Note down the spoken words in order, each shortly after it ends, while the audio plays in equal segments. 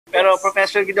Pero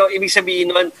Professor Guido, ibig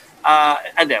sabihin nun,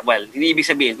 well, hindi ibig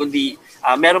sabihin, kundi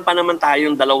meron pa naman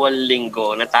tayong 2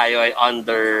 linggo na tayo ay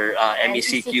under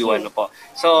MECQ. Ano po.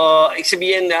 So, ibig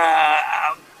sabihin,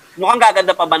 mukhang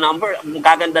gaganda pa ba number?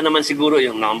 Gaganda naman siguro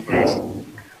yung numbers.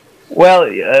 Well,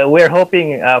 we're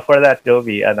hoping for that,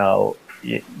 Jovi.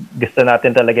 Gusto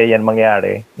natin talaga yan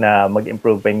mangyari na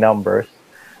mag-improve yung numbers.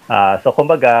 So,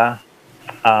 kumbaga,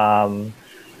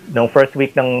 nung first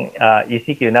week ng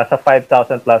ECQ, nasa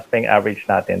 5,000 plus pa yung average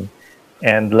natin.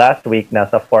 And last week,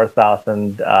 nasa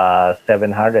 4,700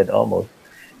 almost.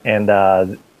 And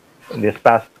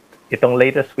itong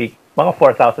latest week, mga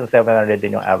 4,700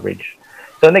 din yung average.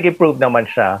 So, nag-improve naman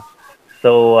siya.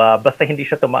 So, basta hindi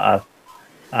siya tumaas,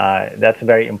 that's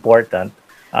very important.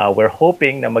 We're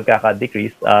hoping na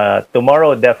magkaka-decrease.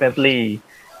 Tomorrow, definitely,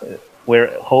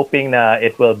 we're hoping na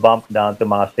it will bump down to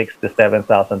mga 6,000 to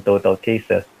 7,000 total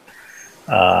cases.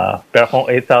 Pero kung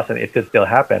 8,000, it could still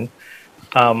happen.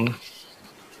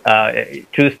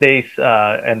 Tuesdays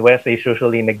and Wednesdays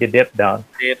usually nagdi-dip down.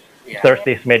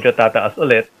 Thursdays medyo tataas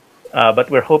ulit.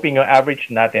 But we're hoping yung average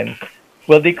natin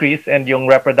will decrease and yung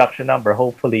reproduction number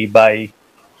hopefully by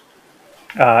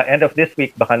end of this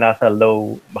week baka nasa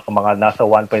low, baka mga nasa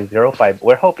 1.05.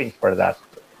 We're hoping for that.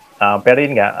 Pero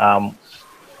yun nga,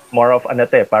 more of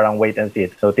parang wait and see.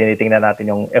 So tinitingnan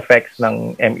natin yung effects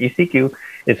ng MECQ.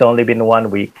 It's only been 1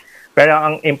 week. Pero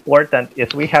ang important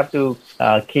is we have to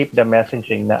keep the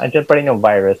messaging na andyan pa rin yung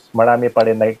virus. Marami pa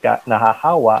rin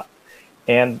nahahawa.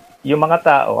 And yung mga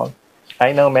tao,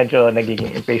 I know medyo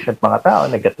nagiging impatient mga tao,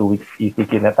 nagka 2 weeks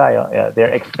ECQ na tayo.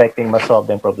 They're expecting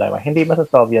masolve yung problema. Hindi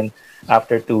masasolve yan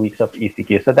after 2 weeks of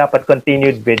ECQ. So dapat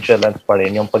continued vigilance pa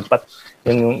rin. Yung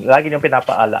lagi yung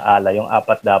pinapaalaala, yung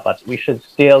apat dapat. We should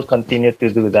still continue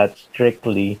to do that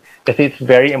strictly kasi it's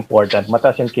very important.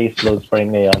 Mataas yung caseloads pa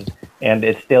rin ngayon and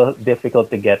it's still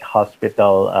difficult to get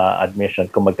hospital admission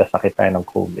kung magkasakit tayo ng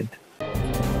COVID.